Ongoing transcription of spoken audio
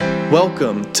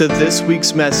Welcome to this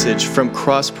week's message from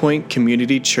Crosspoint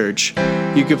Community Church.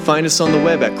 You can find us on the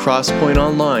web at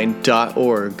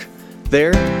crosspointonline.org.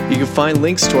 There, you can find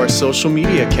links to our social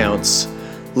media accounts.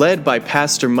 Led by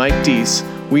Pastor Mike Deese,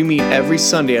 we meet every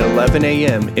Sunday at 11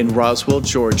 a.m. in Roswell,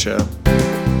 Georgia.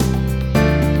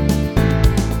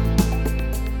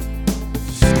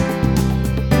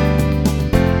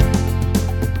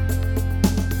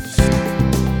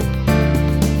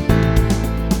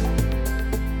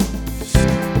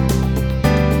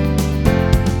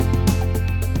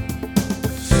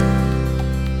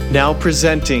 Now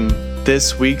presenting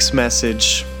this week's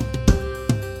message.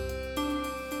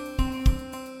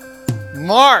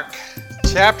 Mark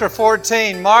chapter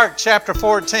 14. Mark chapter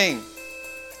 14.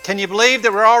 Can you believe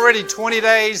that we're already 20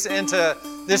 days into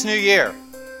this new year?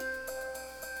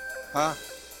 Huh?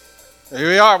 Here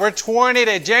we are. We're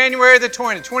January the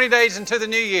 20 days into the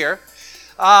new year.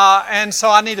 And so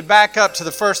I need to back up to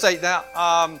the first 8. Now,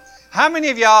 how many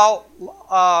of y'all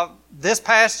this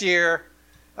past year,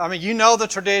 I mean, you know the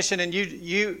tradition, and you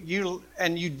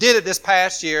did it this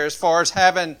past year as far as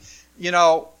having,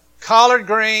 collard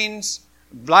greens,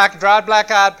 dried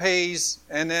black-eyed peas,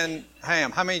 and then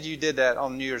ham. How many of you did that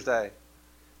on New Year's Day?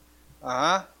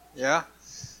 Yeah.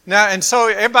 Now, and so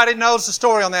everybody knows the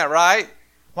story on that, right?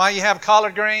 Why you have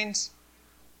collard greens?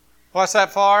 What's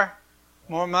that for?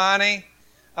 More money.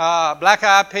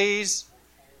 Black-eyed peas.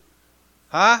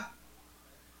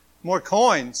 More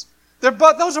coins.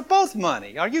 Those are both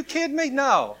money. Are you kidding me?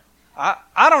 No.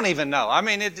 I don't even know. I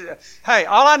mean, hey,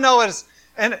 all I know is,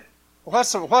 and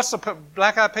what's the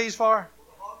black-eyed peas for?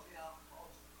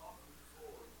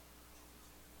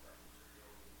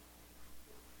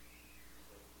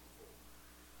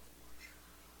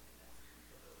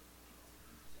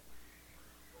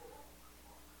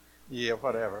 Yeah,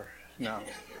 whatever. No.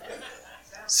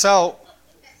 So,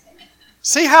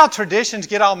 see how traditions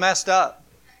get all messed up?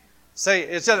 See,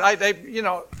 it's just,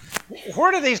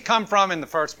 where do these come from in the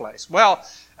first place? Well,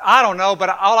 I don't know, but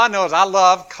all I know is I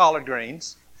love collard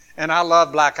greens, and I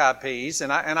love black-eyed peas,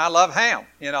 and I love ham,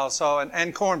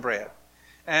 and cornbread.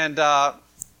 And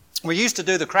we used to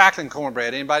do the crackling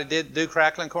cornbread. Anybody do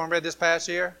crackling cornbread this past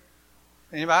year?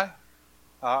 Anybody?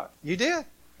 You did?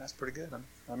 That's pretty good.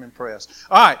 I'm impressed.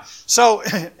 All right, so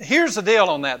here's the deal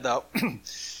on that, though.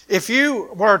 If you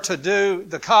were to do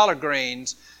the collard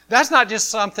greens, that's not just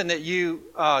something that you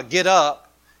get up,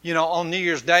 on New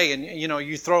Year's Day and,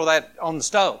 you throw that on the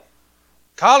stove.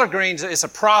 Collard greens, it's a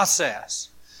process.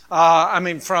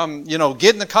 From,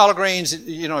 getting the collard greens,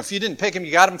 if you didn't pick them,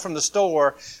 you got them from the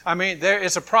store.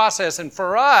 It's a process. And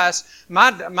for us,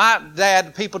 my dad,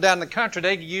 the people down in the country,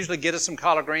 they usually get us some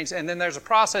collard greens. And then there's a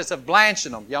process of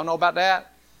blanching them. Y'all know about that?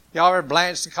 Y'all ever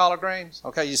blanch the collard greens?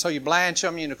 Okay, so you blanch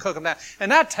them, cook them down.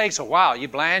 And that takes a while. You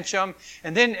blanch them,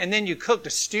 and then you cook the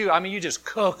stew. You just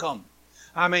cook them.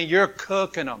 You're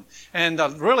cooking them. And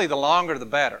really, the longer, the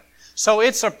better. So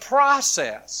it's a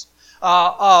process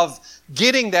of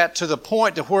getting that to the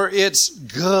point to where it's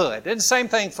good. And the same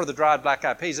thing for the dried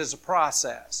black-eyed peas. It's a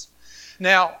process.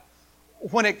 Now,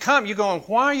 when it comes, you're going,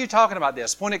 why are you talking about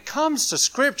this? When it comes to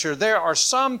Scripture, there are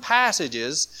some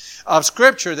passages of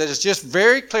Scripture that is just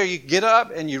very clear. You get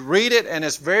up and you read it, and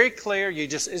it's very clear.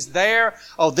 It's there.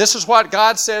 Oh, this is what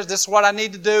God says. This is what I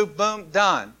need to do. Boom,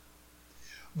 done.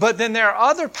 But then there are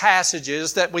other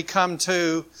passages that we come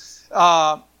to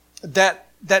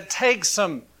that take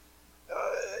some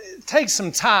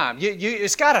time.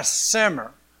 It's got to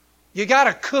simmer. You got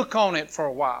to cook on it for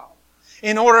a while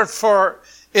in order for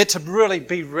it to really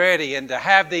be ready and to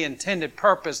have the intended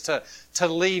purpose to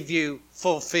leave you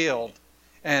fulfilled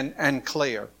and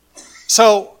clear.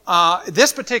 So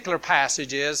this particular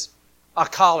passage is a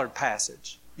collard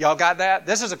passage. Y'all got that?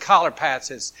 This is a collard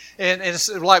passage. And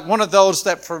it's like one of those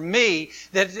that for me,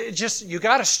 that you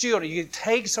got to stew it. It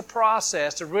takes a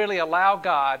process to really allow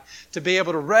God to be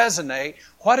able to resonate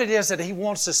what it is that He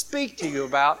wants to speak to you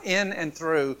about in and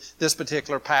through this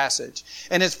particular passage.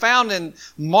 And it's found in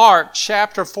Mark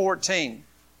chapter 14.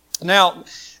 Now,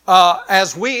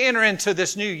 as we enter into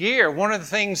this new year, one of the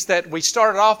things that we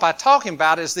started off by talking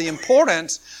about is the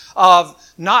importance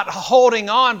of not holding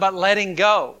on but letting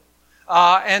go.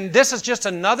 And this is just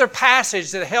another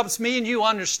passage that helps me and you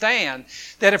understand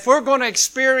that if we're going to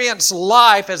experience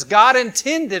life as God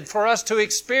intended for us to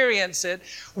experience it,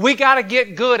 we got to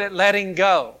get good at letting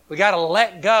go. We got to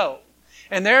let go.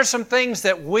 And there are some things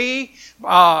that we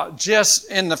just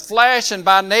in the flesh and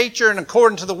by nature and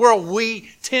according to the world,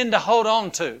 we tend to hold on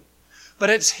to. But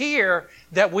it's here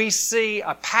that we see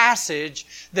a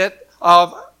passage that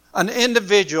of an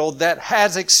individual that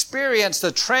has experienced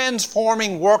the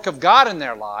transforming work of God in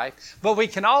their life, but we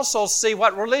can also see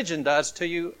what religion does to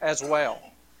you as well.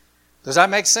 Does that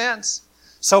make sense?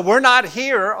 So we're not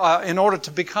here in order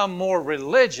to become more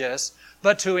religious,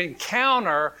 but to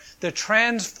encounter the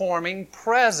transforming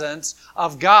presence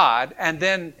of God, and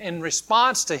then in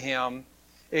response to Him,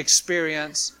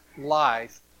 experience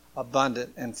life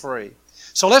abundant and free.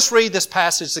 So let's read this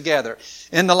passage together.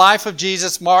 In the life of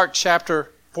Jesus, Mark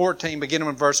chapter 14, beginning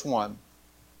with verse 1.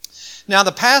 Now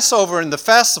the Passover and the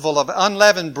festival of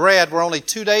unleavened bread were only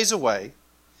 2 days away,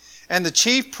 and the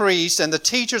chief priests and the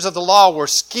teachers of the law were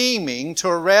scheming to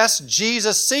arrest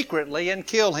Jesus secretly and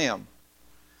kill Him.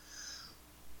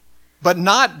 But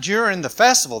not during the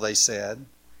festival, they said,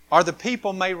 or the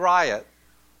people may riot.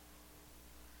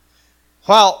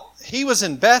 While He was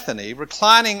in Bethany,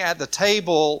 reclining at the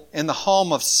table in the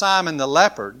home of Simon the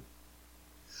leper,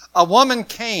 a woman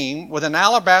came with an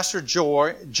alabaster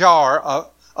jar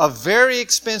of very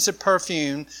expensive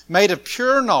perfume made of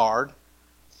pure nard,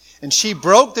 and she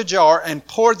broke the jar and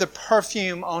poured the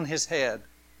perfume on His head.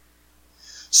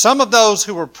 Some of those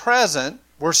who were present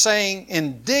were saying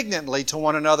indignantly to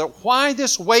one another, "Why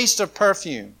this waste of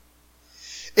perfume?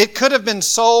 It could have been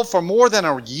sold for more than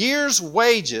a year's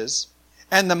wages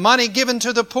and the money given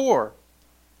to the poor."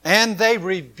 And they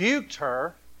rebuked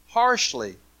her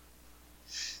harshly.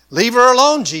 "Leave her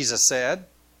alone," Jesus said.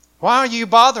 "Why are you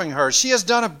bothering her? She has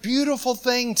done a beautiful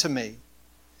thing to me.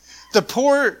 The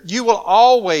poor you will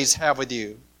always have with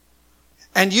you,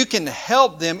 and you can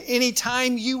help them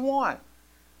anytime you want.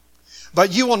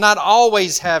 But you will not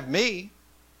always have me.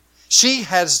 She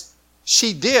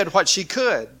did what she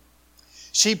could.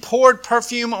 She poured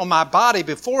perfume on my body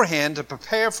beforehand to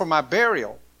prepare for my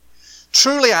burial.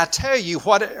 Truly I tell you,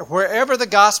 wherever the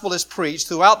gospel is preached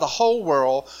throughout the whole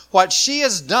world, what she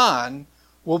has done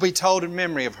will be told in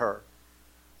memory of her."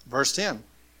 Verse 10.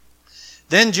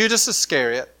 Then Judas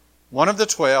Iscariot, one of the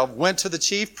 12, went to the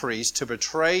chief priests to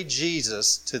betray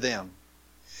Jesus to them.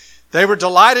 They were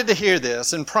delighted to hear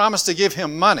this and promised to give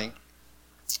Him money.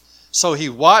 So he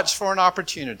watched for an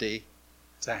opportunity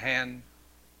to hand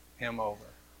Him over.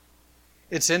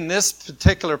 It's in this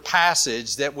particular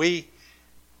passage that we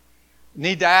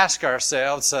need to ask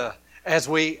ourselves, as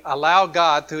we allow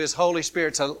God through His Holy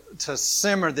Spirit to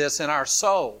simmer this in our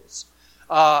souls,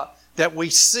 that we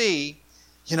see,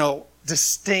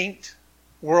 distinct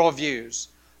worldviews,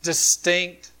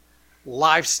 distinct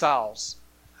lifestyles,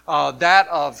 that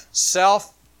of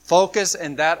self-focus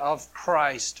and that of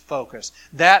Christ focus,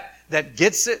 that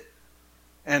gets it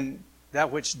and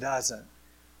that which doesn't.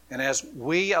 And as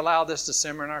we allow this to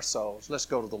simmer in our souls, let's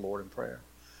go to the Lord in prayer.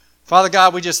 Father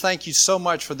God, we just thank You so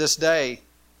much for this day.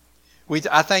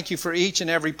 I thank You for each and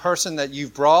every person that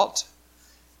You've brought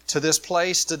to this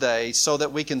place today so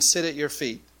that we can sit at Your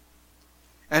feet.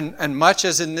 And much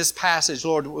as in this passage,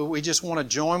 Lord, we just want to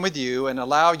join with You and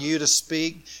allow You to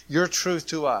speak Your truth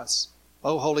to us.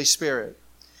 Oh, Holy Spirit,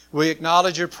 we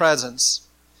acknowledge Your presence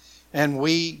and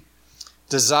we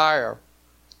desire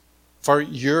for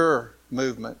Your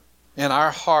movement in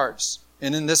our hearts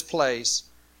and in this place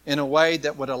in a way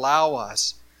that would allow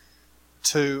us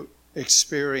to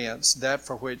experience that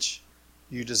for which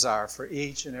You desire for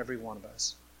each and every one of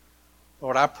us.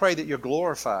 Lord, I pray that You're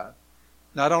glorified,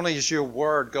 not only as Your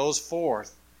word goes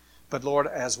forth, but Lord,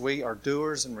 as we are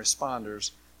doers and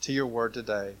responders to Your word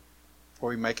today. For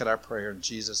we make it our prayer in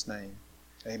Jesus' name.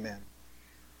 Amen.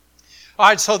 All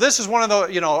right, so this is one of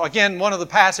the, again, one of the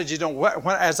passages,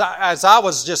 as I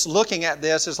was just looking at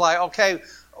this, it's like, okay,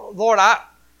 Lord,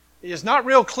 it's not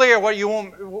real clear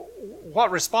what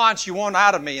response You want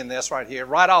out of me in this right here,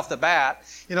 right off the bat.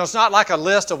 It's not like a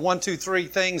list of 1, 2, 3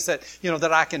 things that,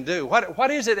 that I can do.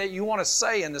 What is it that You want to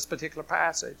say in this particular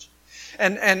passage?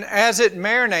 And as it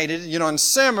marinated, and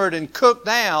simmered and cooked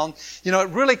down, it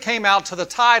really came out to the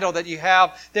title that you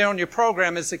have there on your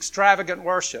program is Extravagant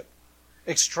Worship.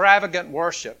 Extravagant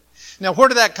Worship. Now, where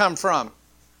did that come from?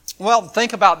 Well,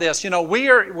 think about this.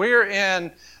 We're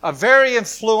in a very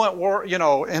affluent world,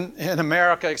 in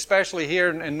America, especially here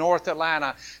in North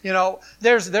Atlanta.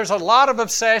 There's a lot of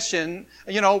obsession,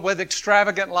 with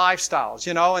extravagant lifestyles,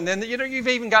 and then, you've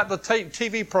even got the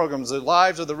TV programs, The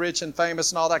Lives of the Rich and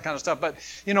Famous and all that kind of stuff. But,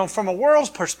 from a world's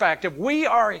perspective, we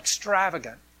are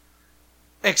extravagant.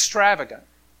 Extravagant.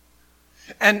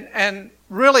 And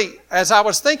really, as I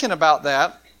was thinking about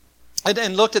that,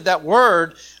 and looked at that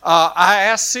word, I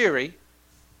asked Siri,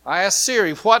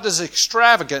 what does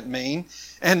extravagant mean?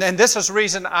 And this is the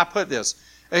reason I put this.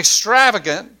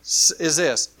 Extravagant is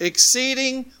this: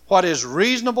 exceeding what is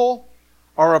reasonable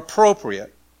or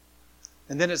appropriate.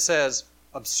 And then it says,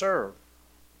 absurd.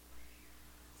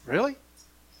 Really?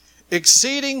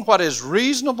 Exceeding what is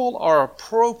reasonable or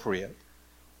appropriate.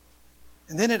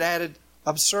 And then it added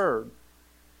absurd.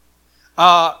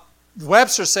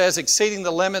 Webster says exceeding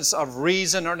the limits of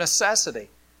reason or necessity.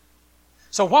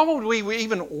 So why would we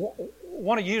even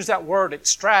want to use that word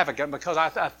extravagant? Because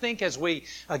I think as we,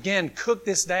 again, cook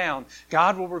this down,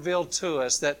 God will reveal to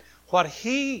us that what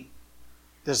He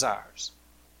desires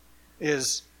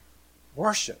is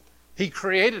worship. He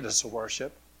created us to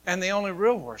worship, and the only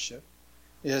real worship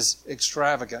is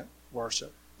extravagant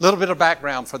worship. A little bit of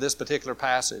background for this particular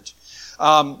passage.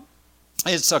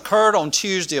 It's occurred on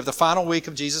Tuesday of the final week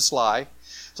of Jesus' life.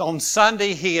 So on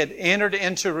Sunday, He had entered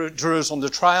into Jerusalem, the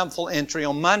triumphal entry.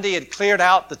 On Monday, He had cleared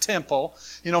out the temple,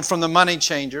 from the money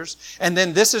changers. And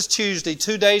then this is Tuesday,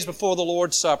 2 days before the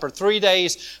Lord's Supper, 3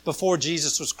 days before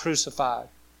Jesus was crucified.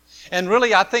 And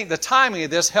really, I think the timing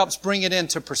of this helps bring it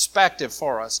into perspective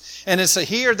for us. And it's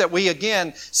here that we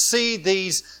again see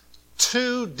these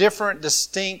two different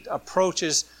distinct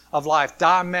approaches of life,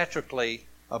 diametrically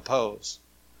opposed.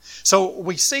 So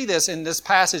we see this in this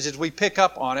passage as we pick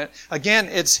up on it. Again,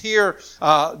 it's here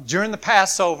during the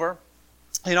Passover.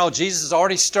 Jesus has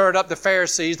already stirred up the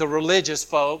Pharisees, the religious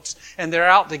folks, and they're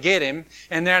out to get Him,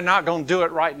 and they're not going to do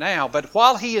it right now. But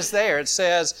while He is there, it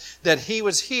says that He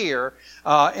was here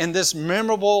in this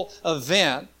memorable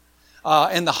event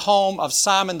in the home of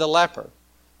Simon the leper.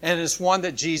 And it's one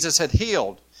that Jesus had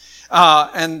healed.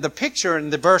 And the picture in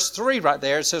the verse 3 right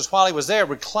there, it says, while He was there,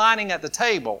 reclining at the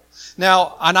table.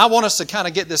 Now, and I want us to kind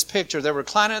of get this picture. They're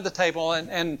reclining at the table,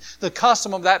 and the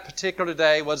custom of that particular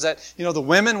day was that, the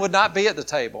women would not be at the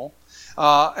table.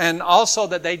 And also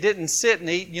that they didn't sit and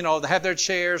eat, they have their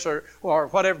chairs or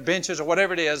whatever, benches or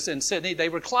whatever it is, and sit and eat. They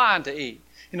reclined to eat.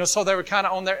 So they were kind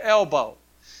of on their elbow.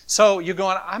 So you're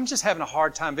going, I'm just having a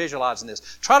hard time visualizing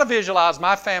this. Try to visualize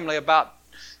my family about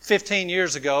 15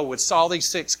 years ago with all these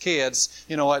 6 kids,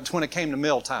 when it came to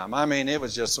mealtime. I mean, it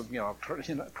was just,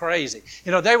 crazy.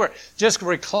 They were just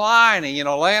reclining,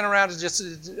 laying around just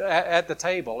at the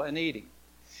table and eating.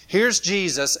 Here's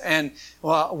Jesus and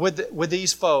with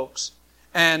these folks,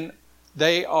 and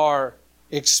they are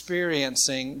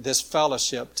experiencing this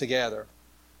fellowship together.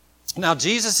 Now,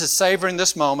 Jesus is savoring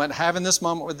this moment, having this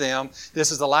moment with them.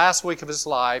 This is the last week of His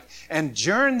life. And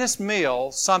during this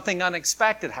meal, something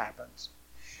unexpected happens.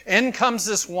 In comes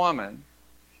this woman,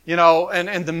 and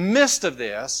in the midst of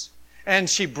this, and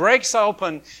she breaks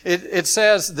open, it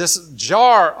says, this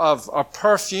jar of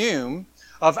perfume,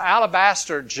 of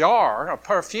alabaster jar of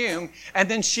perfume, and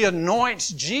then she anoints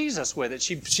Jesus with it.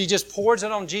 She just pours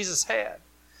it on Jesus' head.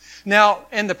 Now,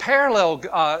 in the parallel,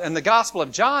 in the Gospel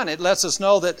of John, it lets us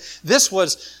know that this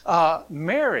was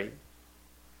Mary,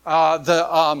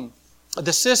 the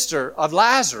sister of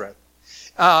Lazarus.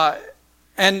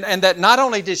 And that not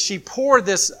only did she pour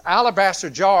this alabaster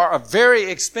jar of very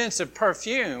expensive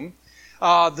perfume,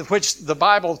 which the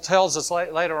Bible tells us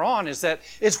later on is that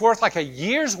it's worth like a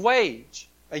year's wage.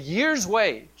 A year's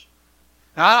wage.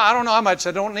 Now, I don't know how much,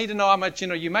 I don't need to know how much,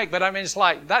 you make, but I mean, it's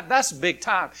like, that's big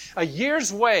time. A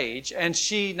year's wage, and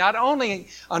she not only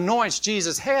anoints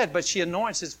Jesus' head, but she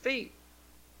anoints His feet.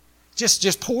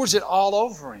 Just pours it all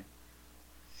over Him.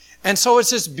 And so it's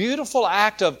this beautiful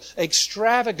act of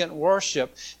extravagant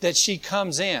worship that she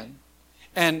comes in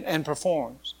and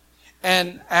performs.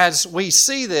 And as we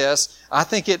see this, I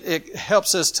think it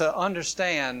helps us to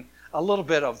understand a little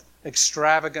bit of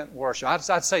extravagant worship.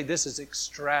 I'd say this is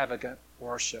extravagant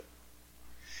worship.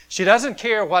 She doesn't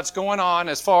care what's going on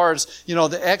as far as,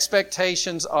 the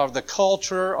expectations of the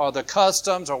culture or the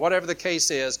customs or whatever the case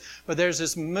is, but there's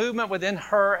this movement within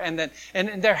her, and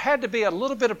there had to be a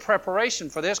little bit of preparation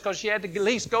for this because she had to at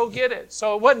least go get it.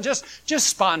 So it wasn't just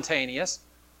spontaneous,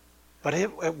 but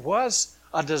it was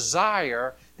a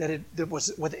desire that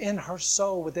was within her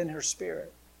soul, within her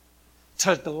spirit,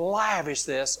 to lavish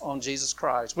this on Jesus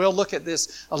Christ. We'll look at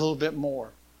this a little bit more.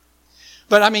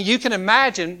 But I mean, you can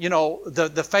imagine,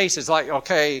 the faces like,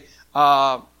 okay,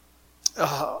 of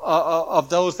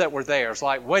those that were there. It's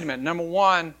like, wait a minute, number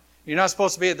one, you're not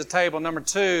supposed to be at the table. Number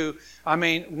two, I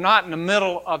mean, not in the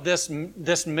middle of this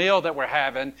meal that we're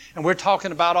having, and we're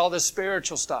talking about all this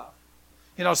spiritual stuff.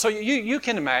 So you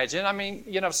can imagine, I mean,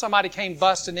 if somebody came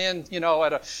busting in,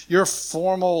 at your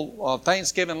formal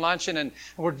Thanksgiving luncheon and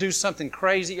would do something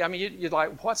crazy, I mean, you're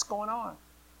like, what's going on?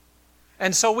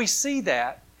 And so we see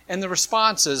that in the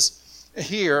responses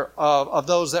here of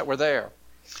those that were there.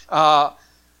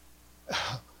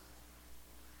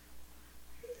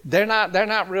 They're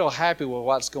not real happy with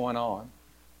what's going on.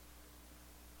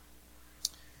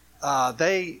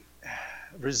 They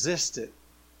resist it.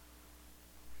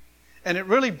 And it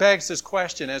really begs this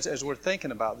question as we're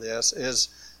thinking about this is,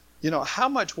 How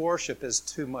much worship is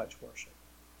too much worship?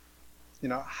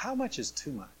 How much is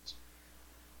too much?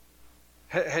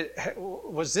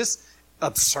 Was this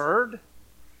absurd?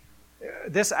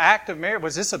 This act of marriage,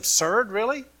 was this absurd,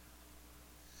 really?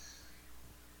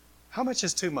 How much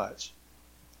is too much?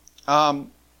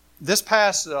 This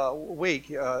past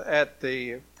week at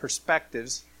the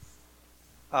Perspectives,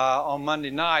 on Monday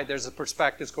night, there's a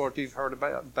Perspectives course you've heard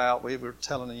about. We were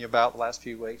telling you about the last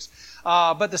few weeks.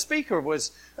 But the speaker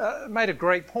made a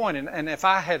great point, and if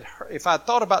I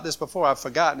thought about this before, I've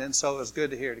forgotten it, and so it was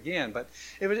good to hear it again. But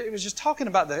it was just talking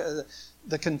about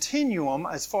the continuum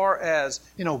as far as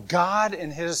God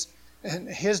and His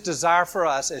desire for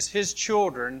us as His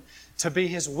children to be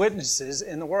His witnesses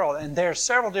in the world. And there are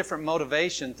several different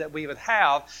motivations that we would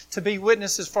have to be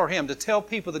witnesses for Him, to tell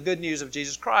people the good news of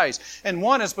Jesus Christ. And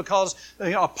one is because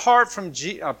apart from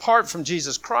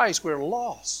Jesus Christ, we're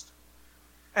lost.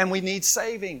 And we need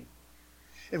saving.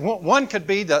 One could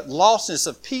be the lostness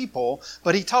of people,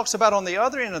 but he talks about on the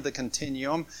other end of the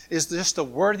continuum is just the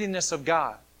worthiness of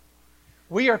God.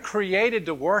 We are created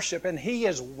to worship, and He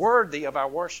is worthy of our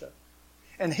worship.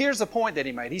 And here's the point that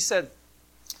he made. He said,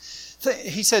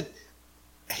 I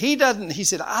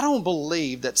don't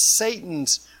believe that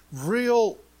Satan's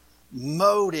real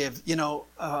motive,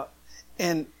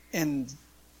 and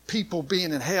people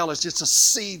being in hell is just to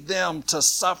see them to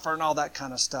suffer and all that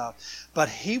kind of stuff. But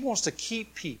he wants to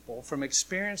keep people from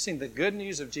experiencing the good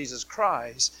news of Jesus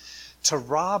Christ to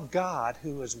rob God,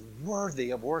 who is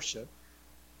worthy of worship,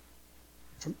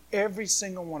 from every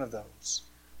single one of those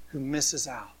who misses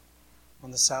out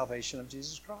on the salvation of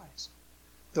Jesus Christ.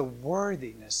 The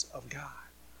worthiness of God.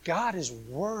 God is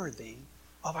worthy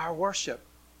of our worship.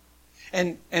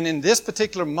 And in this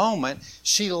particular moment,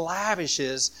 she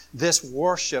lavishes this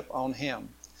worship on Him.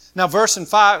 Now, verse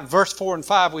 4 and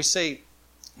 5, we see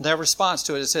their response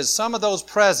to it. It says, some of those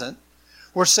present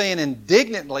were saying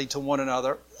indignantly to one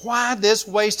another, why this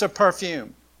waste of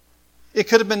perfume? It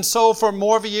could have been sold for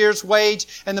more of a year's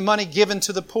wage and the money given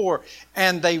to the poor.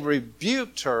 And they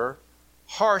rebuked her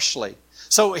harshly.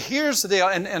 So here's the deal,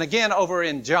 and again over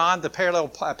in John, the parallel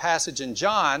passage in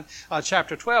John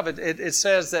chapter 12, it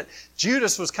says that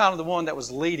Judas was kind of the one that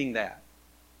was leading that.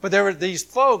 But there were these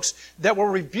folks that were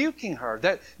rebuking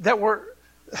her, that were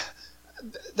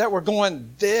going,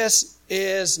 this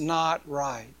is not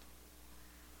right.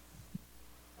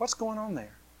 What's going on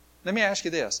there? Let me ask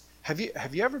you this. Have you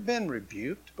ever been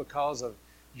rebuked because of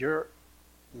your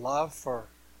love for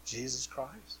Jesus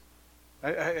Christ?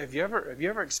 Have you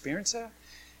ever experienced that?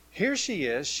 Here she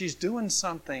is. She's doing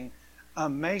something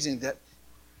amazing that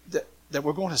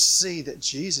we're going to see that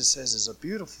Jesus says is a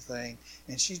beautiful thing,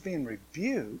 and she's being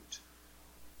rebuked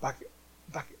by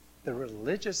the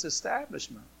religious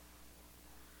establishment.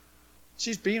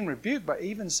 She's being rebuked by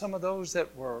even some of those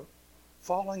that were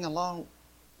following along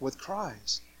with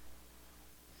Christ.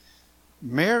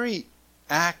 Mary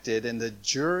acted, and the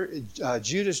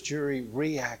Judas jury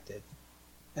reacted.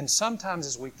 And sometimes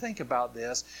as we think about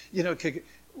this,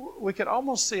 we could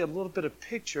almost see a little bit of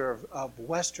picture of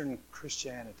Western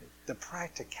Christianity, the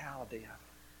practicality of it.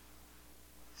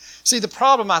 See, the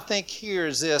problem I think here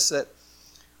is this,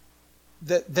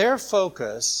 that their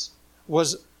focus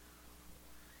was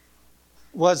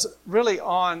really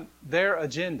on their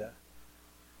agenda.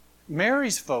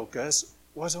 Mary's focus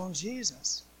was on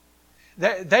Jesus.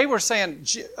 They were saying,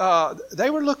 they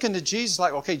were looking to Jesus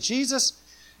like, okay, Jesus,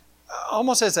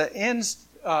 almost as a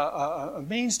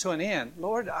means to an end.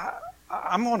 Lord,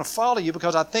 I'm going to follow you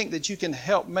because I think that you can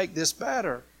help make this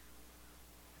better.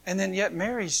 And then yet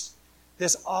Mary's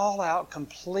this all-out,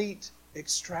 complete,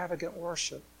 extravagant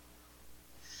worship.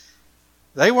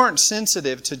 They weren't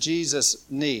sensitive to Jesus'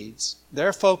 needs.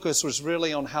 Their focus was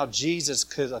really on how Jesus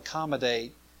could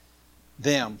accommodate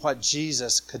them, what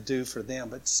Jesus could do for them.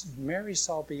 But Mary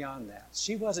saw beyond that.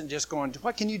 She wasn't just going,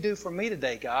 what can you do for me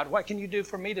today, God? What can you do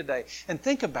for me today? And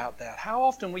think about that. How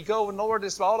often we go, Lord,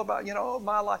 it's all about,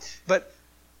 my life. But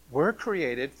we're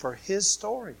created for His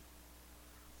story.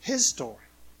 His story.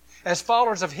 As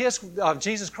followers of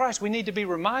Jesus Christ, we need to be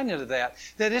reminded of that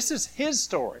this is His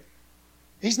story.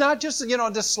 He's not just,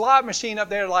 this slot machine up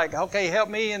there like, okay, help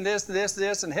me in this,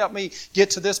 and help me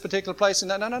get to this particular place.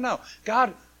 No.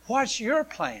 God, what's your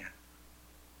plan?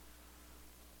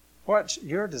 What's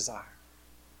your desire?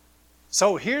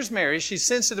 So here's Mary. She's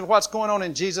sensitive to what's going on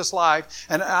in Jesus' life,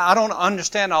 and I don't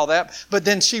understand all that, but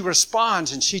then she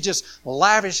responds and she just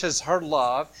lavishes her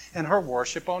love and her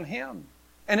worship on Him.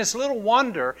 And it's little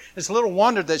wonder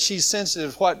that she's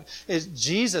sensitive to what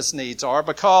Jesus' needs are,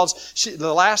 because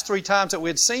the last 3 times that we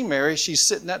had seen Mary, she's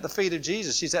sitting at the feet of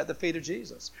Jesus. She's at the feet of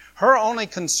Jesus. Her only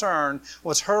concern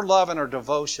was her love and her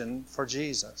devotion for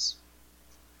Jesus.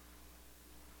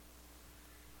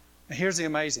 And here's the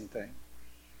amazing thing.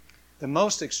 The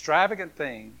most extravagant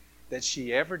thing that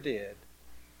she ever did,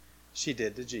 she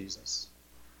did to Jesus.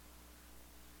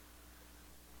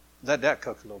 Let that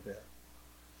cook a little bit.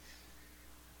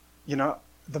 You know,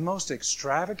 the most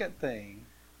extravagant thing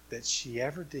that she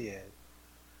ever did,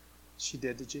 she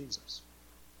did to Jesus.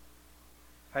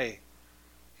 Hey,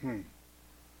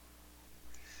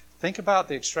 think about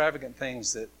the extravagant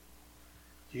things that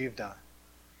you've done.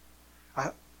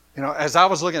 As I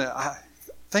was looking at,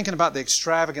 thinking about the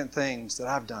extravagant things that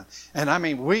I've done, and I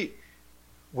mean,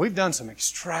 we've done some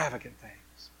extravagant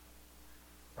things,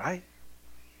 right?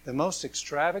 The most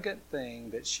extravagant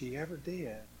thing that she ever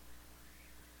did,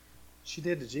 she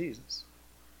did to Jesus.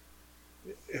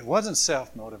 It wasn't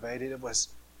self-motivated. It was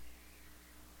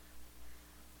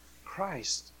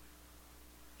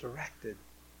Christ-directed,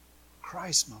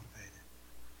 Christ-motivated.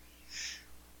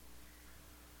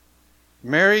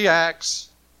 Mary acts.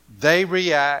 They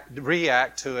react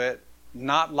to it,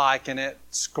 not liking it,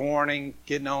 scorning,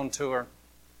 getting on to her.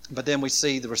 But then we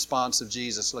see the response of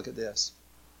Jesus. Look at this.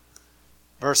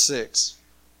 Verse 6.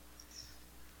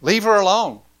 Leave her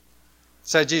alone,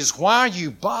 said Jesus. Why are you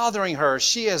bothering her?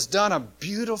 She has done a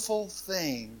beautiful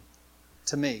thing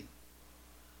to me.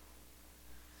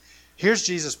 Here's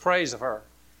Jesus' praise of her.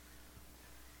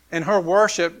 In her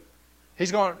worship,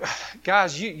 he's going,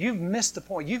 guys, you've missed the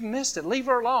point. You've missed it. Leave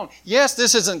her alone. Yes,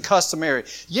 this isn't customary.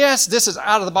 Yes, this is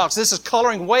out of the box. This is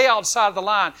coloring way outside of the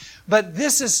line. But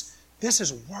this is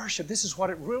worship. This is what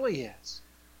it really is.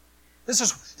 This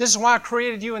is why I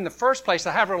created you in the first place,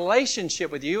 to have a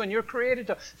relationship with you, and you're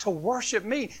created to worship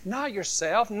me. Not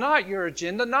yourself, not your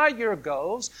agenda, not your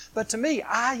goals, but to me.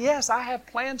 I have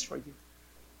plans for you.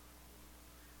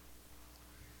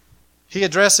 He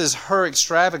addresses her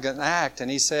extravagant act, and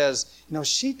he says,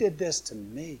 she did this to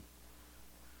me.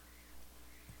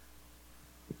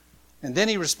 And then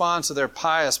he responds to their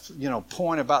pious,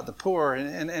 point about the poor,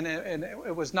 and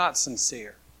it was not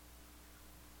sincere.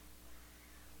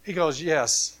 He goes,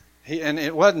 yes. And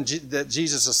it wasn't that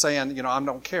Jesus is saying, I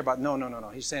don't care about,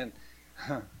 no. He's saying,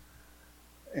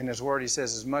 in his word, he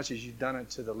says, as much as you've done it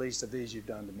to the least of these, you've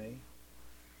done to me.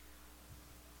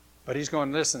 But he's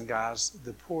going, listen, guys,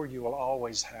 the poor you will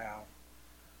always have.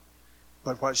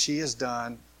 But what she has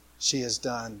done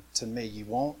to me. You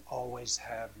won't always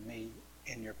have me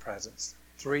in your presence.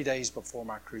 3 days before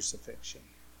my crucifixion.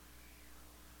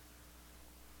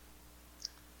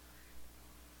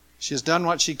 She has done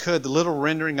what she could. The little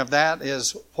rendering of that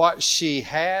is what she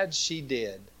had, she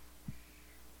did.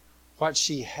 What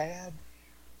she had,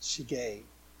 she gave.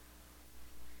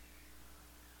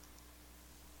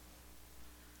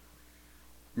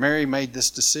 Mary made this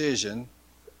decision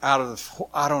out of,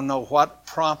 I don't know what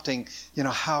prompting,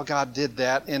 how God did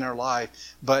that in her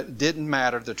life, but it didn't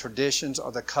matter the traditions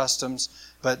or the customs,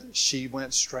 but she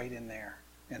went straight in there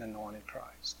and anointed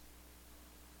Christ.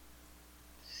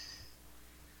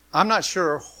 I'm not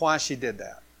sure why she did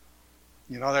that.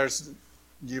 You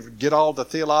get all the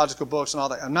theological books and all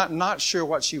that. I'm not sure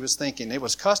what she was thinking. It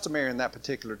was customary in that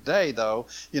particular day, though,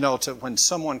 to when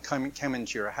someone came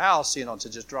into your house, to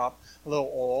just drop a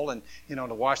little oil and,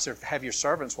 to have your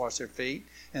servants wash their feet.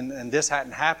 And this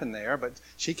hadn't happened there, but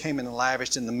she came in and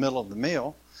lavished in the middle of the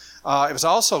meal. It was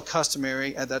also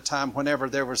customary at that time whenever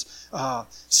there was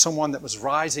someone that was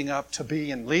rising up to be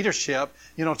in leadership,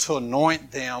 to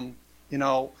anoint them,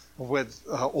 with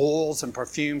oils and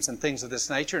perfumes and things of this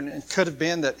nature. And it could have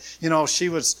been that, she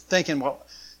was thinking, well,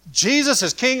 Jesus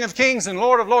is King of Kings and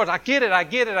Lord of Lords. I get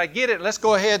it. Let's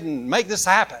go ahead and make this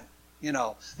happen.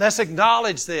 Let's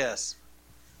acknowledge this.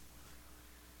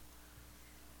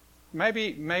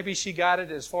 Maybe she got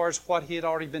it as far as what he had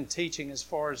already been teaching, as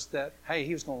far as that, hey,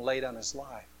 he was going to lay down his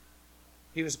life.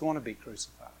 He was going to be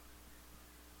crucified.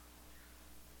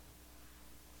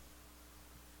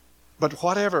 But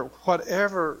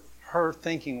whatever her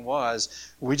thinking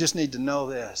was, we just need to know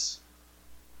this.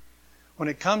 When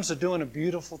it comes to doing a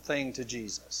beautiful thing to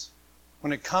Jesus,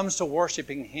 when it comes to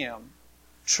worshiping Him,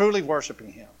 truly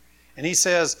worshiping Him, and He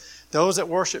says, those that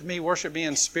worship me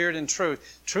in spirit and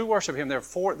truth. True worship Him. There are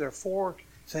four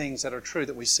things that are true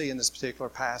that we see in this particular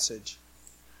passage.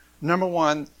 Number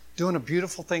one, doing a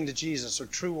beautiful thing to Jesus, or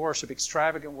true worship,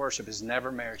 extravagant worship, is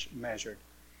never measured.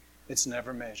 It's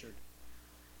never measured.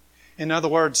 In other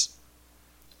words,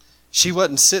 she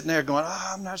wasn't sitting there going,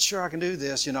 I'm not sure I can do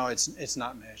this. It's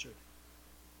not measured.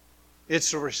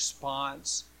 It's a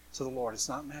response to the Lord. It's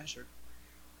not measured.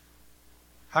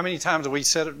 How many times have we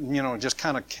said it, just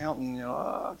kind of counting,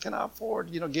 can I afford,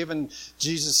 giving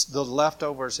Jesus the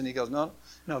leftovers? And he goes, no,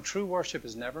 true worship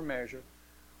is never measured.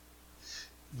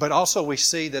 But also we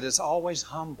see that it's always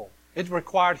humble. It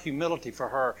required humility for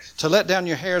her. To let down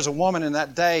your hair as a woman in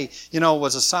that day,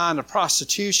 was a sign of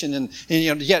prostitution. And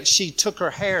yet she took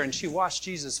her hair and she washed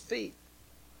Jesus' feet.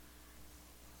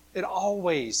 It's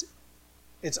always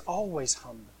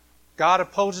humble. God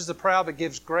opposes the proud but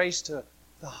gives grace to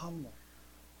the humble.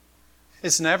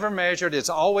 It's never measured. It's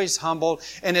always humble.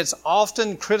 And it's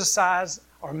often criticized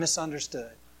or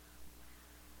misunderstood.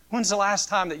 When's the last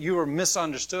time that you were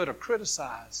misunderstood or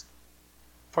criticized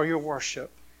for your worship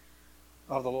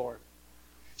of the Lord?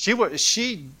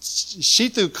 She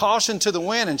threw caution to the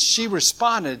wind and she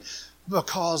responded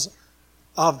because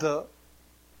of the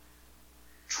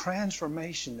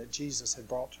transformation that Jesus had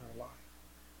brought to her life.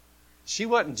 She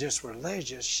wasn't just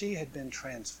religious, she had been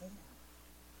transformed.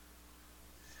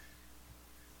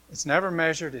 It's never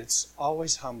measured, it's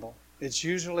always humble. It's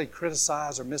usually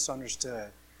criticized or misunderstood.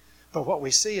 But what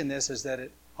we see in this is that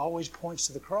it always points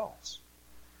to the cross.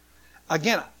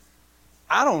 Again,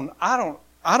 I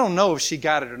don't know if she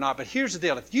got it or not, but here's the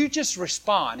deal. If you just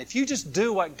respond, if you just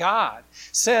do what God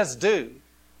says do,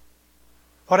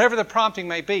 whatever the prompting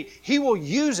may be, He will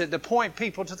use it to point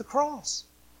people to the cross.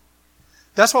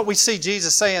 That's what we see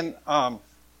Jesus saying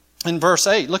in verse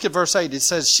 8. Look at verse 8. It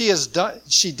says,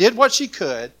 she did what she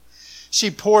could. She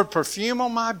poured perfume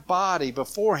on my body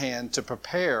beforehand to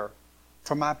prepare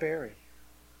for my burial.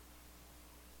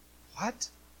 What?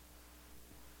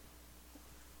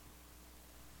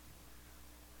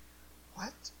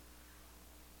 What?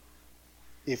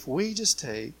 If we just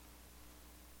take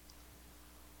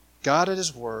God at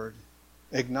His word,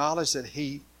 acknowledge that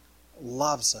He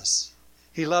loves us.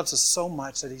 He loves us so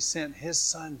much that He sent His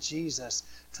Son Jesus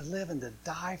to live and to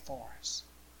die for us.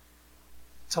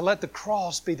 To let the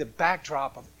cross be the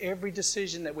backdrop of every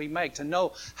decision that we make, to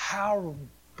know how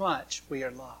much we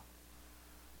are loved.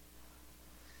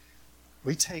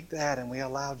 We take that and we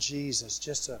allow Jesus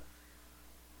just to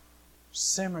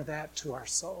simmer that to our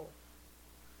soul.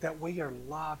 That we are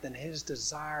loved and His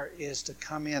desire is to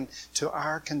come in to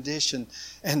our condition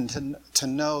and to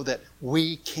know that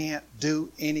we can't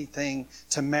do anything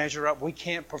to measure up. We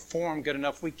can't perform good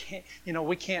enough. We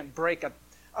can't break a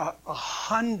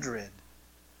hundred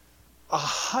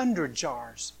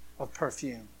jars of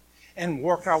perfume and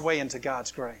work our way into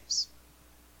God's grace.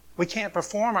 We can't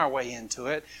perform our way into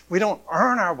it. We don't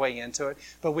earn our way into it,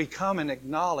 but we come and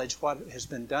acknowledge what has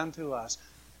been done to us,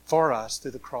 for us,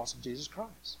 through the cross of Jesus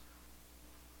Christ.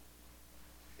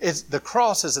 The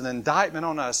cross is an indictment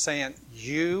on us saying,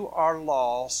 you are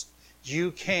lost,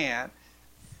 you can't,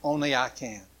 only I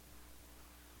can.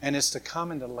 And it's to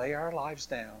come and to lay our lives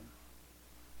down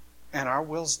and our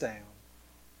wills down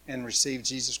and receive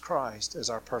Jesus Christ as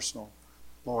our personal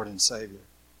Lord and Savior.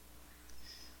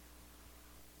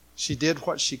 She did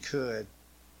what she could.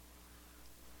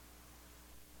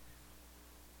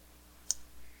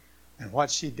 And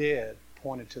what she did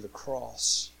pointed to the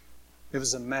cross. It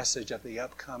was a message of the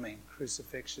upcoming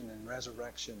crucifixion and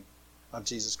resurrection of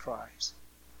Jesus Christ.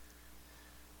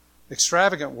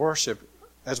 Extravagant worship,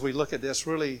 as we look at this,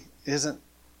 really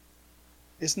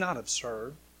it's not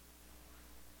absurd.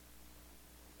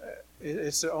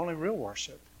 It's the only real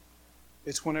worship.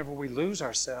 It's whenever we lose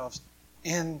ourselves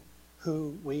in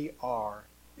who we are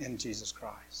in Jesus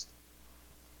Christ.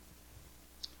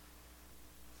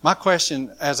 My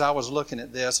question as I was looking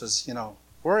at this is,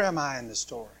 where am I in this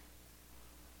story?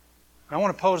 I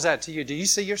want to pose that to you. Do you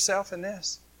see yourself in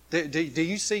this? Do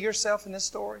you see yourself in this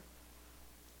story?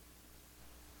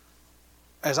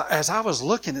 As I was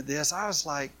looking at this, I was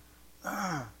like,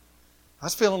 I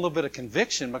was feeling a little bit of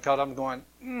conviction because I'm going,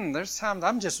 there's times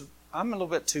I'm a little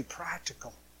bit too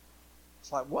practical.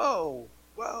 It's like, whoa.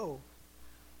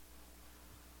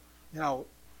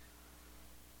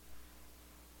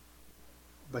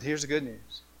 But here's the good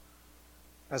news.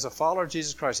 As a follower of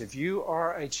Jesus Christ, if you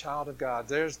are a child of God,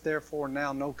 there's therefore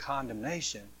now no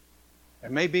condemnation. There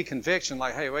may be conviction,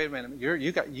 like, hey, wait a minute,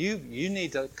 you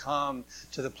need to come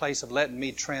to the place of letting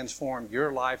me transform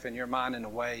your life and your mind in a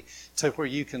way to where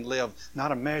you can live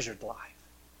not a measured life.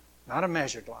 Not a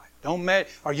measured life.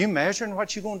 Are you measuring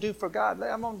what you're going to do for God?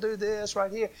 I'm going to do this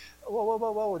right here.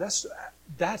 Whoa.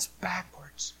 That's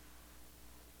backwards.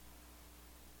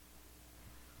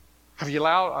 Have you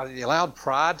allowed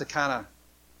pride to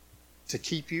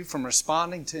keep you from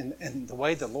responding to in the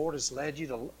way the Lord has led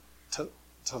you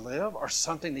to live, or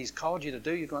something He's called you to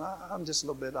do? You're going, I'm just a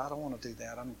little bit, I don't want to do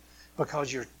that.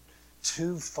 Because you're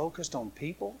too focused on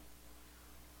people.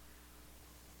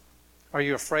 Are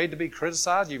you afraid to be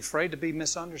criticized? Are you afraid to be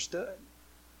misunderstood?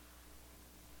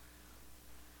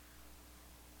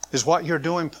 Is what you're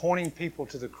doing pointing people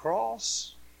to the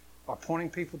cross or pointing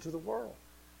people to the world?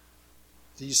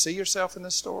 Do you see yourself in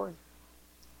this story?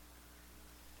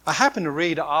 I happened to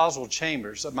read Oswald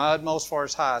Chambers, My Utmost for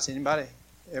His Highest.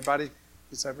 Everybody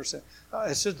has ever said?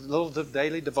 It's just a little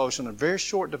daily devotion, a very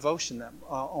short devotion that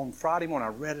on Friday morning.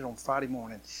 I read it on Friday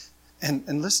morning.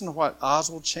 And listen to what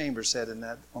Oswald Chambers said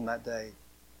on that day.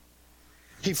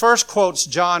 He first quotes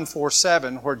John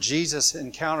 4:7, where Jesus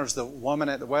encounters the woman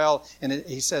at the well, and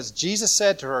he says, Jesus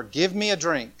said to her, "Give me a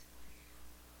drink."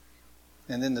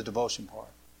 And then the devotion part.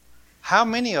 How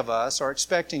many of us are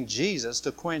expecting Jesus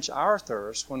to quench our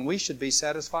thirst when we should be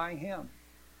satisfying Him?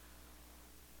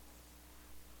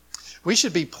 We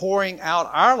should be pouring out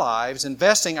our lives,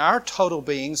 investing our total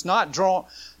beings, not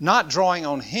drawing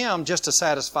on Him just to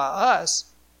satisfy us.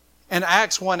 In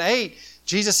Acts 1:8,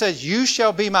 Jesus says, "You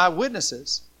shall be my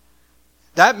witnesses."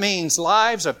 That means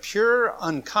lives of pure,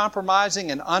 uncompromising,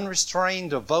 and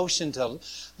unrestrained devotion to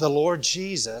the Lord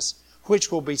Jesus,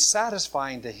 which will be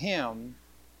satisfying to Him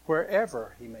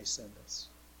wherever He may send us.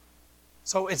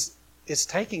 So it's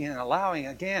taking and allowing,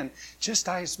 again, just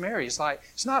as Mary. It's like,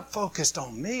 it's not focused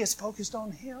on me, it's focused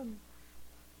on Him.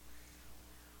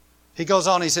 He goes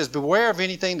on, he says, beware of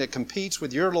anything that competes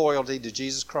with your loyalty to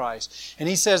Jesus Christ. And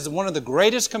he says that one of the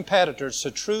greatest competitors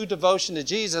to true devotion to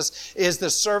Jesus is the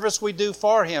service we do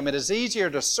for Him. It is easier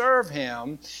to serve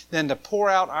Him than to pour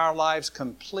out our lives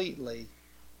completely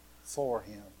for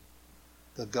Him.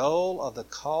 The goal of the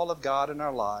call of God in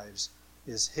our lives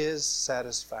is His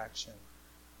satisfaction,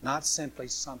 not simply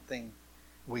something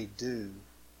we do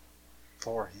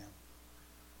for Him.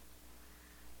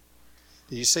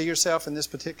 Do you see yourself in this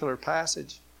particular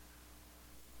passage?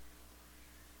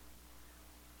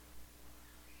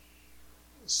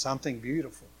 Something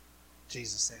beautiful,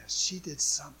 Jesus says. She did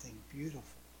something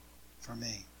beautiful for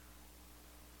me.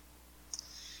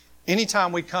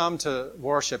 Anytime we come to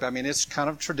worship, it's kind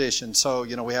of tradition. So,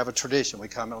 we have a tradition. We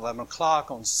come at 11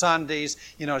 o'clock on Sundays.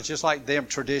 It's just like their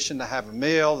tradition to have a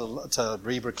meal, to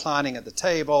be reclining at the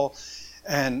table.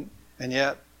 And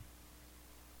yet,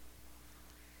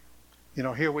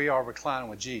 here we are reclining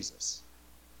with Jesus.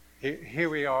 Here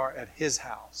we are at His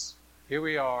house. Here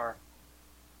we are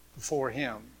before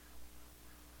Him.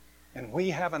 And we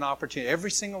have an opportunity,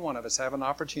 every single one of us have an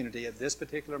opportunity at this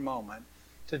particular moment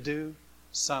to do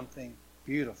something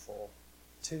beautiful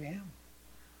to Him.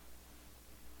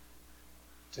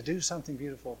 To do something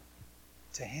beautiful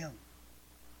to Him.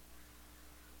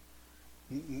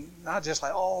 Not just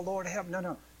like, oh, Lord, help.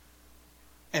 No.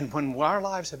 And when our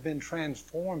lives have been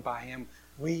transformed by Him,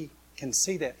 we can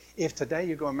see that. If today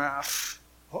you're going,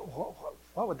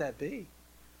 what would that be?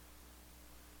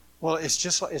 Well, it's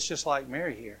just like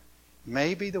Mary here.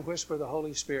 Maybe the whisper of the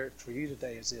Holy Spirit for you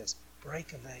today is this: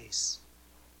 break a vase.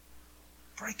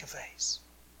 Break a vase.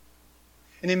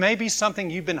 And it may be something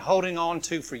you've been holding on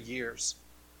to for years.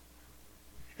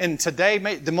 And today,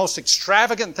 the most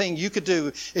extravagant thing you could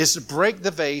do is to break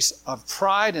the vase of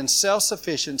pride and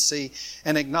self-sufficiency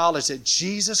and acknowledge that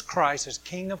Jesus Christ is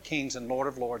King of Kings and Lord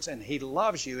of Lords, and He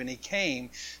loves you, and He came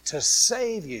to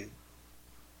save you.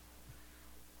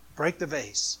 Break the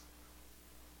vase.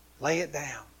 Lay it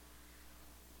down.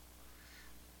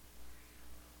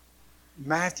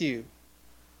 Matthew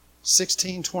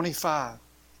 16:25.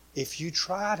 If you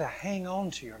try to hang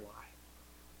on to your life,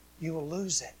 you will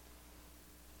lose it.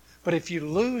 But if you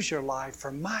lose your life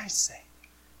for my sake,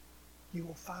 you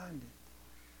will find it.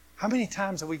 How many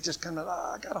times have we just kind of,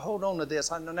 I got to hold on to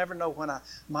this. I never know when I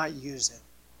might use it.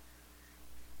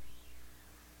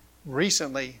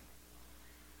 Recently,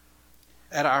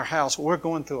 at our house, we're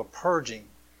going through a purging.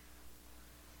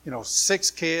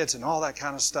 6 kids and all that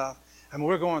kind of stuff. And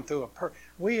we're going through a purge.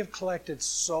 We have collected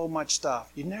so much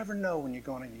stuff. You never know when you're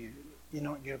going to use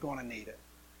it. You're going to need it.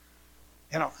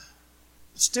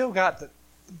 Still got the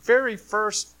very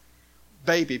first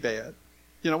baby bed.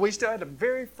 We still had the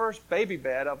very first baby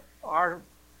bed of our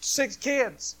 6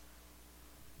 kids.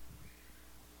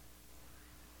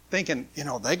 Thinking,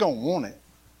 they're going to want it.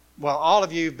 Well, all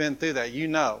of you have been through that.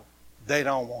 They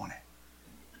don't want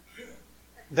it.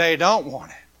 They don't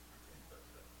want it.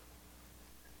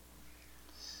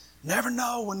 Never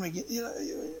know when we get,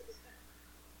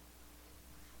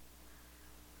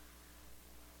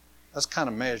 That's kind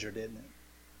of measured, isn't it?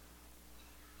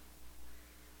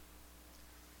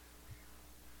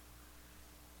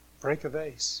 Break a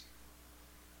vase.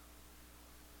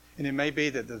 And it may be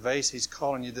that the vase He's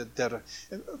calling you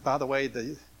by the way,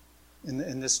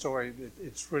 in this story,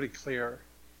 it's really clear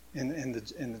in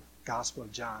the Gospel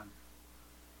of John.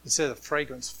 It said the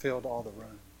fragrance filled all the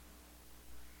room.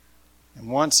 And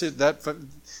once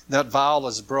that vial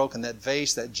is broken, that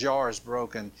vase, that jar is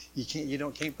broken, you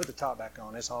can't put the top back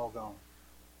on. It's all gone.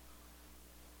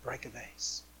 Break a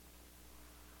vase.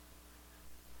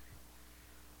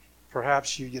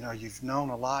 Perhaps you've known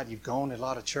a lot, you've gone to a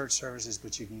lot of church services,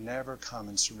 but you've never come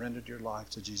and surrendered your life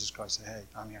to Jesus Christ. Say, hey,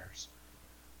 I'm yours.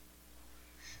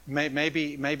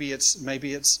 Maybe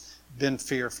it's been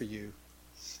fear for you.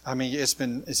 I mean, it's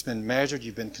been measured.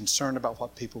 You've been concerned about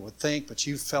what people would think, but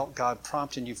you felt God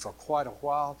prompting you for quite a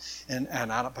while, and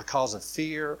not because of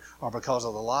fear or because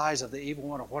of the lies of the evil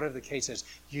one or whatever the case is.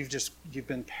 You've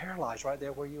been paralyzed right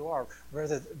there where you are,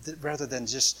 rather than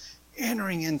just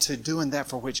entering into doing that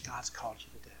for which God's called you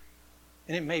to do.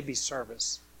 And it may be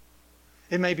service.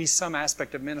 It may be some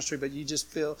aspect of ministry, but you just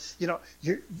feel,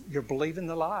 you're believing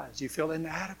the lies. You feel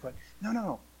inadequate.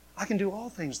 No. I can do all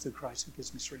things through Christ who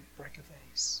gives me strength. Break a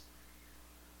vase.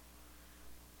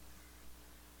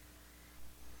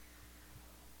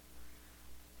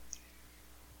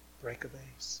 Break a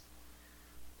vase.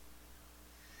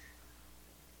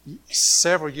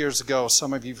 Several years ago,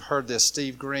 some of you have heard this.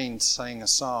 Steve Green sang a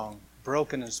song,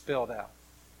 Broken and Spilled Out.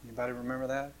 Anybody remember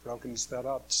that? Broken and Spilled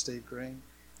Out, Steve Green.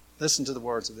 Listen to the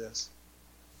words of this.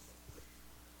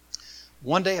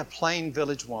 One day a plain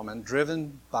village woman,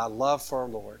 driven by love for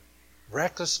her Lord,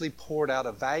 recklessly poured out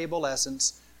a valuable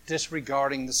essence,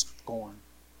 disregarding the scorn.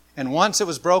 And once it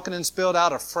was broken and spilled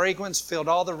out, a fragrance filled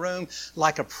all the room,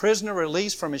 like a prisoner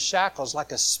released from his shackles,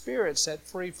 like a spirit set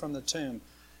free from the tomb.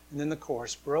 And then the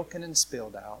chorus, broken and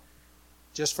spilled out.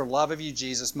 Just for love of you,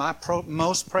 Jesus, my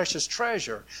most precious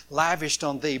treasure, lavished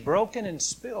on thee, broken and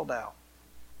spilled out,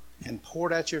 and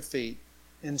poured at your feet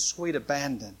in sweet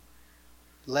abandon.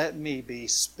 Let me be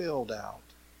spilled out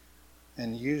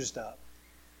and used up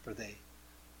for thee.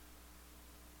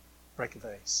 Break a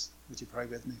vase. Would you pray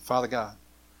with me? Father God,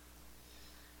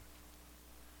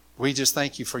 we just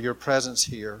thank you for your presence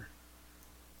here.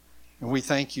 And we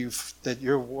thank you that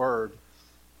your word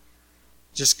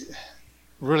just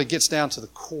really gets down to the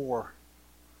core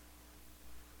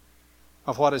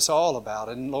of what it's all about.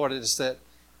 And Lord, it is that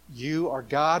you are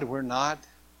God, we're not.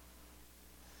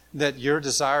 That your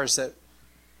desire is that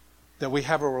we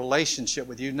have a relationship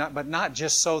with you, but not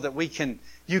just so that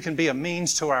you can be a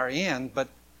means to our end, but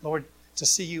Lord, to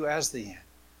see you as the end.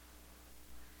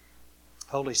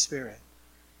 Holy Spirit,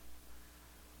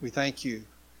 we thank you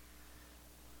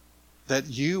that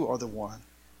you are the one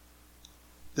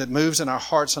that moves in our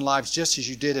hearts and lives just as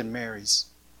you did in Mary's.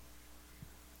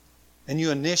 And you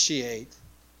initiate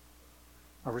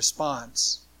a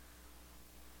response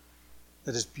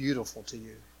that is beautiful to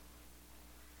you.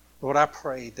 Lord, I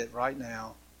pray that right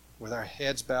now, with our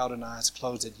heads bowed and eyes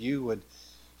closed, that you would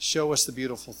show us the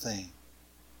beautiful thing.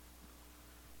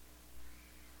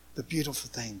 The beautiful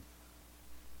thing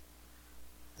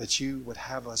that you would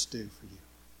have us do for you.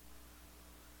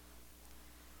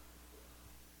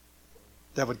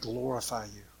 That would glorify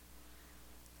you.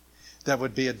 That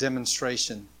would be a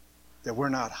demonstration that we're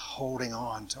not holding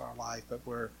on to our life, but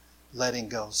we're letting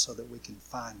go so that we can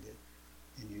find it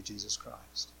in you, Jesus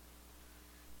Christ.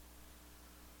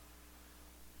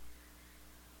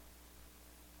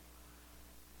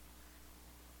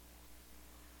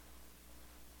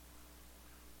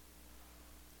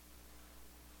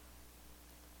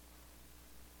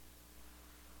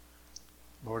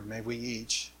 Lord, may we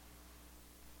each,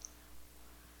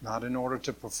 not in order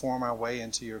to perform our way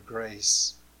into your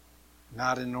grace,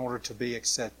 not in order to be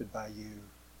accepted by you,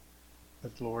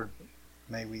 but Lord,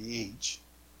 may we each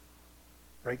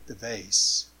break the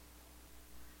vase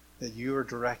that you are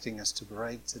directing us to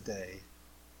break today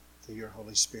through your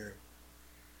Holy Spirit.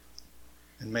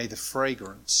 And may the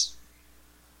fragrance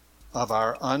of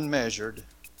our unmeasured,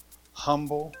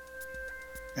 humble,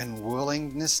 and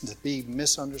willingness to be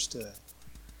misunderstood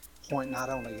point not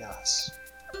only us,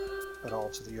 but all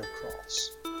to your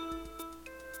cross.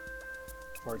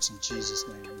 For it's in Jesus'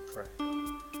 name we pray.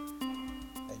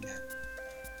 Amen.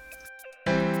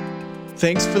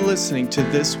 Thanks for listening to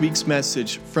this week's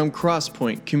message from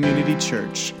Crosspoint Community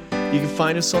Church. You can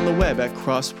find us on the web at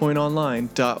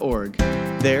crosspointonline.org.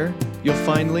 There, you'll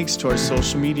find links to our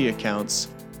social media accounts.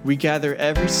 We gather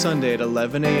every Sunday at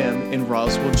 11 a.m. in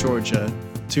Roswell, Georgia.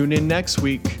 Tune in next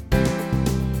week.